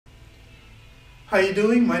How you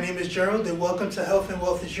doing? My name is Jerold and welcome to Health and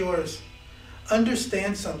Wealth is Yours.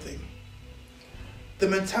 Understand something. The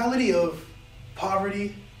mentality of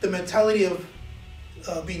poverty, the mentality of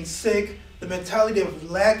being sick, the mentality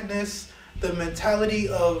of lackness, the mentality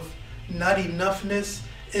of not enoughness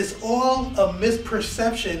is all a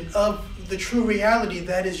misperception of the true reality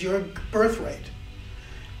that is your birthright.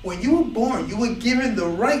 When you were born, you were given the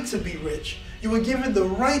right to be rich. You were given the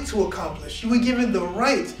right to accomplish. You were given the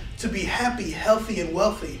right to be happy, healthy, and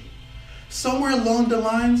wealthy. Somewhere along the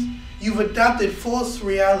lines, you've adopted false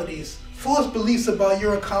realities, false beliefs about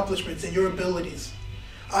your accomplishments and your abilities.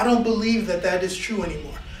 I don't believe that that is true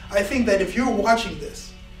anymore. I think that if you're watching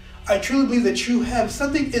this, I truly believe that you have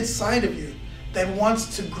something inside of you that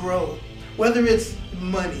wants to grow. Whether it's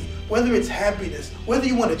money, whether it's happiness, whether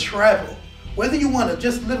you want to travel, whether you want to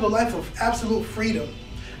just live a life of absolute freedom,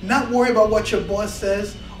 not worry about what your boss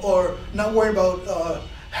says, or not worry about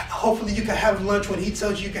hopefully you can have lunch when he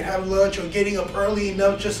tells you can have lunch, or getting up early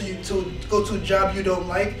enough just so you to go to a job you don't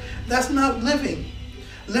like. That's not living.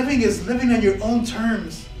 Living is living on your own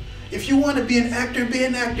terms. If you want to be an actor, be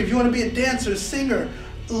an actor. If you want to be a dancer, singer,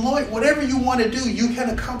 lawyer, whatever you want to do, you can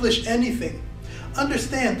accomplish anything.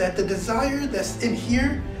 Understand that the desire that's in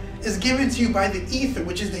here is given to you by the ether,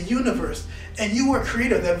 which is the universe, and you are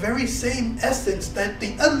created of that very same essence that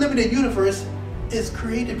the unlimited universe is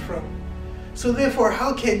created from. So therefore,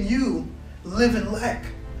 how can you live in lack?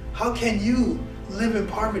 How can you live in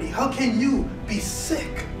poverty? How can you be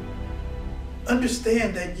sick?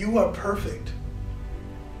 Understand that you are perfect.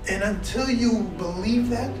 And until you believe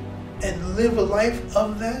that and live a life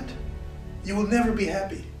of that, you will never be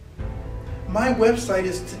happy. My website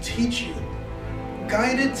is to teach you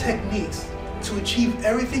guided techniques to achieve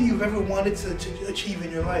everything you've ever wanted to achieve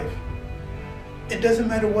in your life. It doesn't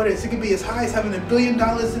matter what it is. It could be as high as having $1 billion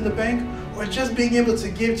in the bank, or just being able to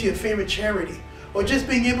give to your favorite charity, or just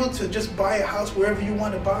being able to just buy a house wherever you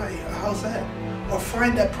want to buy a house at, or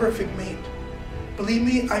find that perfect mate. Believe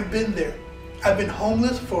me, I've been there. I've been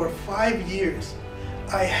homeless for 5 years.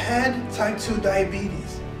 I had type 2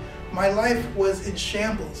 diabetes. My life was in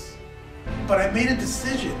shambles, but I made a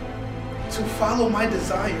decision to follow my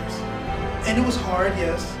desires. And it was hard,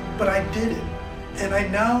 yes, but I did it. And I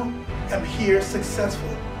now am here successful.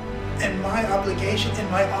 And my obligation and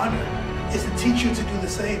my honor is to teach you to do the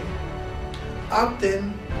same. Opt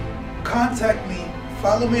in, contact me,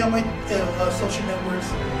 follow me on my social networks,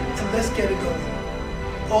 and let's get it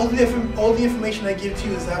going. All the information I give to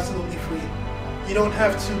you is absolutely free. You don't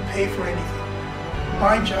have to pay for anything.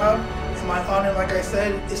 My job and my honor, like I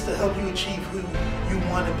said, is to help you achieve who you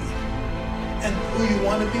want to be. And who you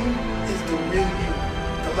want to be is the real you.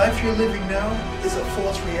 The life you're living now is a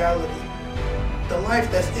false reality. The life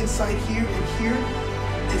that's inside here and here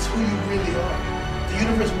is who you really are. The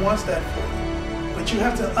universe wants that for you. But you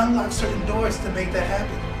have to unlock certain doors to make that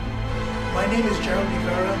happen. My name is Jerold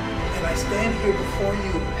Rivera, and I stand here before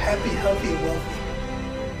you happy, healthy, and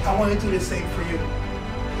wealthy. I want to do the same for you.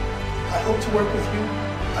 I hope to work with you.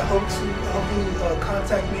 I hope you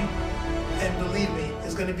contact me. And believe me,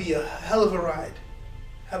 it's going to be a hell of a ride.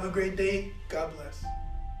 Have a great day. God bless.